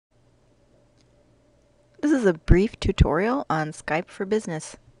is a brief tutorial on Skype for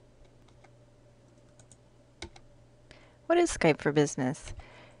Business. What is Skype for Business?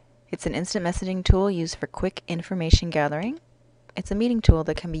 It's an instant messaging tool used for quick information gathering. It's a meeting tool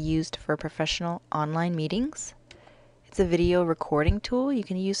that can be used for professional online meetings. It's a video recording tool you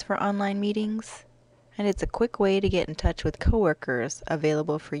can use for online meetings. And it's a quick way to get in touch with coworkers,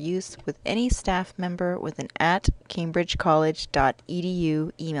 available for use with any staff member with an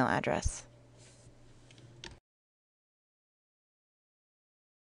 @cambridgecollege.edu email address.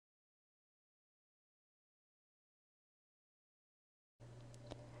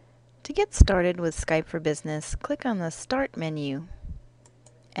 To get started with Skype for Business, click on the Start menu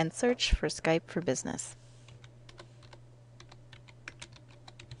and search for Skype for Business.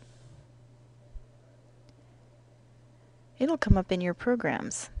 It'll come up in your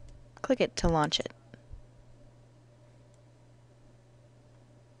programs. Click it to launch it.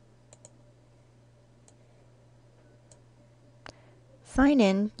 Sign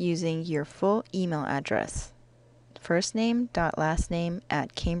in using your full email address,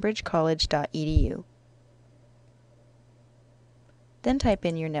 firstname.lastname@cambridgecollege.edu. Then type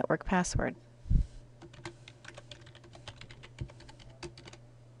in your network password.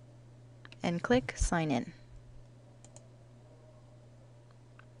 And click Sign In.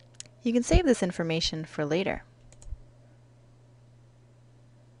 You can save this information for later.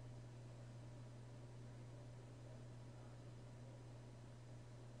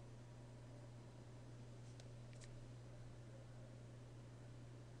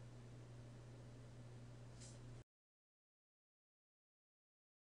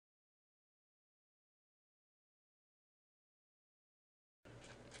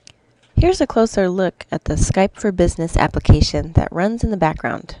 Here's a closer look at the Skype for Business application that runs in the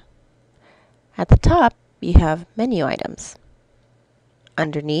background. At the top, you have menu items.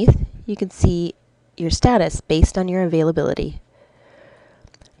 Underneath, you can see your status based on your availability.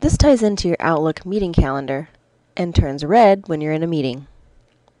 This ties into your Outlook meeting calendar and turns red when you're in a meeting.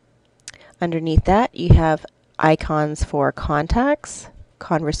 Underneath that, you have icons for contacts,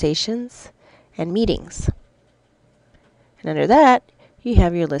 conversations, and meetings. And under that, you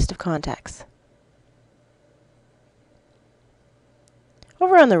have your list of contacts.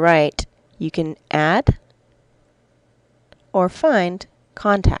 Over on the right, you can add or find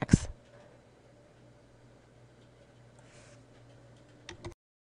contacts.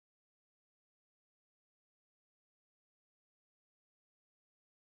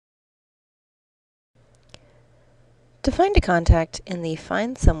 To find a contact in the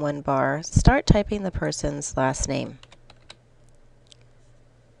Find Someone bar, start typing the person's last name.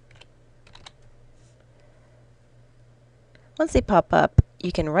 Once they pop up,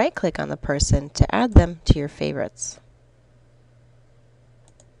 you can right-click on the person to add them to your favorites.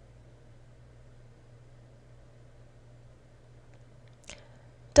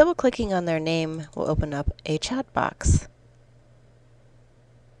 Double-clicking on their name will open up a chat box.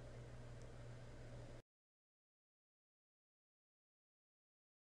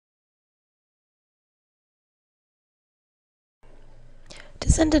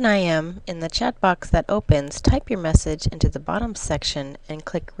 To send an IM, in the chat box that opens, type your message into the bottom section and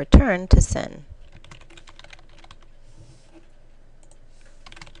click Return to send.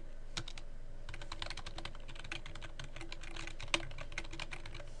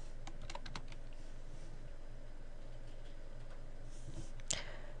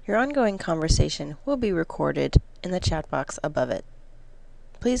 Your ongoing conversation will be recorded in the chat box above it.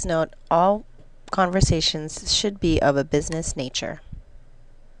 Please note, all conversations should be of a business nature.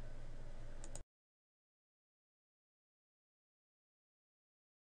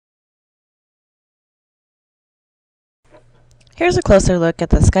 Here's a closer look at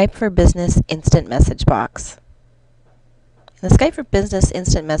the Skype for Business instant message box. In the Skype for Business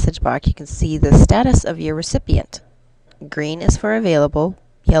instant message box, you can see the status of your recipient. Green is for available,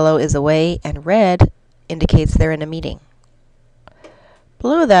 yellow is away, and red indicates they're in a meeting.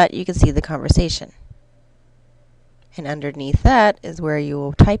 Below that, you can see the conversation. And underneath that is where you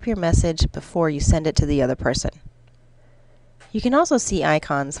will type your message before you send it to the other person. You can also see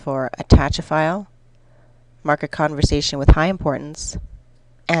icons for attach a file, mark a conversation with high importance,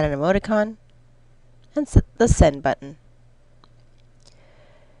 add an emoticon, and the send button.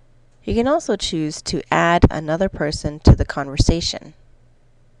 You can also choose to add another person to the conversation.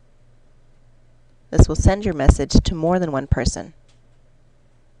 This will send your message to more than one person.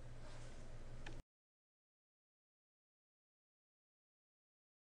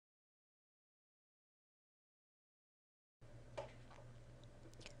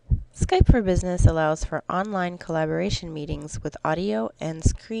 Skype for Business allows for online collaboration meetings with audio and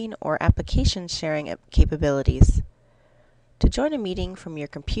screen or application sharing capabilities. To join a meeting from your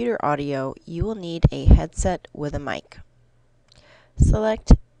computer audio, you will need a headset with a mic.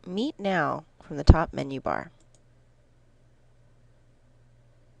 Select Meet Now from the top menu bar.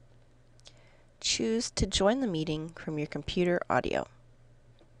 Choose to join the meeting from your computer audio.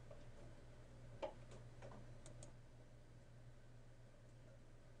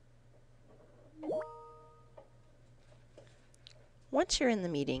 Once you're in the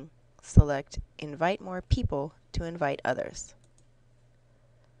meeting, select Invite More People to invite others.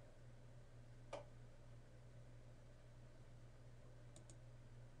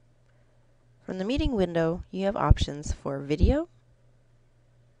 From the meeting window, you have options for video,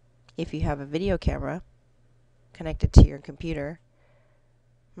 if you have a video camera connected to your computer,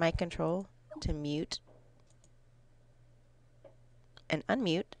 mic control to mute and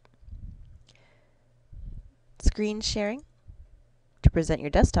unmute, screen sharing to present your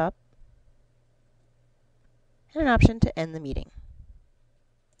desktop, and an option to end the meeting.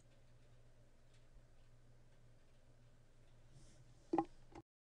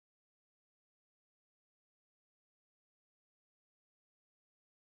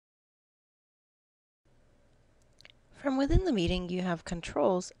 From within the meeting, you have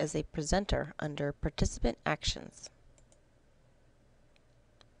controls as a presenter under Participant Actions.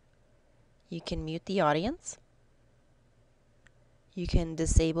 You can mute the audience. You can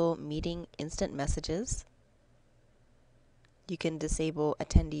disable meeting instant messages. You can disable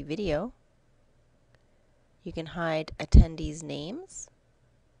attendee video. You can hide attendees' names.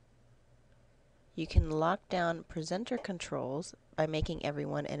 You can lock down presenter controls by making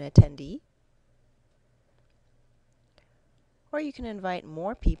everyone an attendee. Or you can invite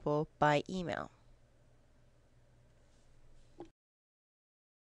more people by email.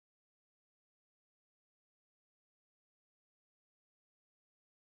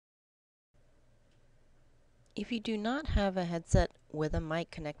 If you do not have a headset with a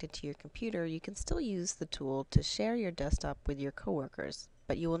mic connected to your computer, you can still use the tool to share your desktop with your coworkers,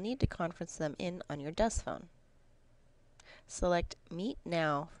 but you will need to conference them in on your Deskphone. Select Meet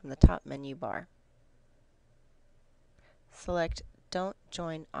Now from the top menu bar. Select Don't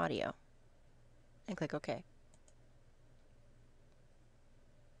Join Audio and click OK.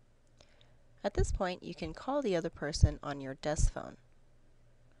 At this point, you can call the other person on your Deskphone.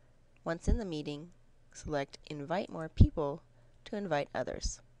 Once in the meeting, select Invite More People to invite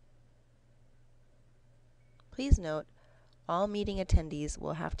others. Please note, all meeting attendees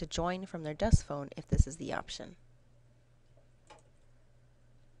will have to join from their Deskphone if this is the option.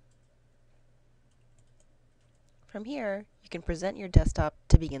 From here, you can present your desktop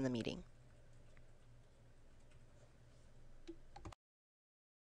to begin the meeting.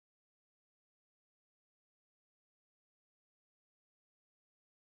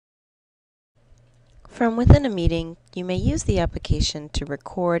 From within a meeting, you may use the application to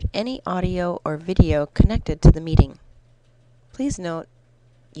record any audio or video connected to the meeting. Please note,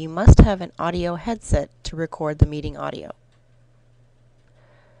 you must have an audio headset to record the meeting audio.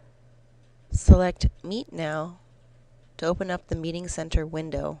 Select Meet Now to open up the Meeting Center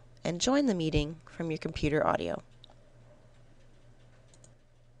window and join the meeting from your computer audio.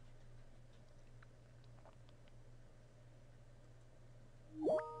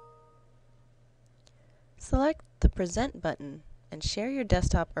 Select the Present button and share your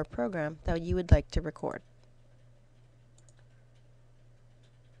desktop or program that you would like to record.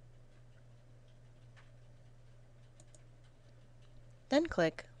 Then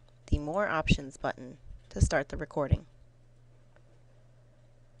click the More Options button to start the recording.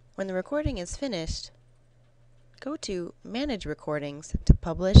 When the recording is finished, go to Manage Recordings to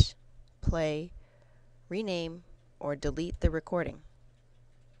publish, play, rename, or delete the recording.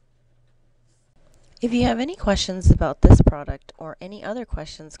 If you have any questions about this product or any other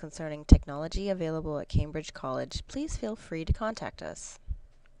questions concerning technology available at Cambridge College, please feel free to contact us.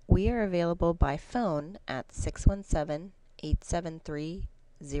 We are available by phone at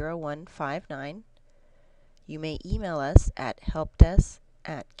 617-873-0159. You may email us at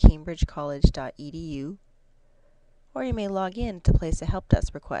helpdesk@cambridgecollege.edu, or you may log in to place a help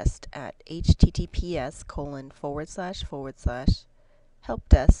desk request at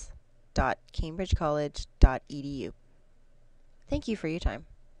https://helpdesk.cambridgecollege.edu. Thank you for your time.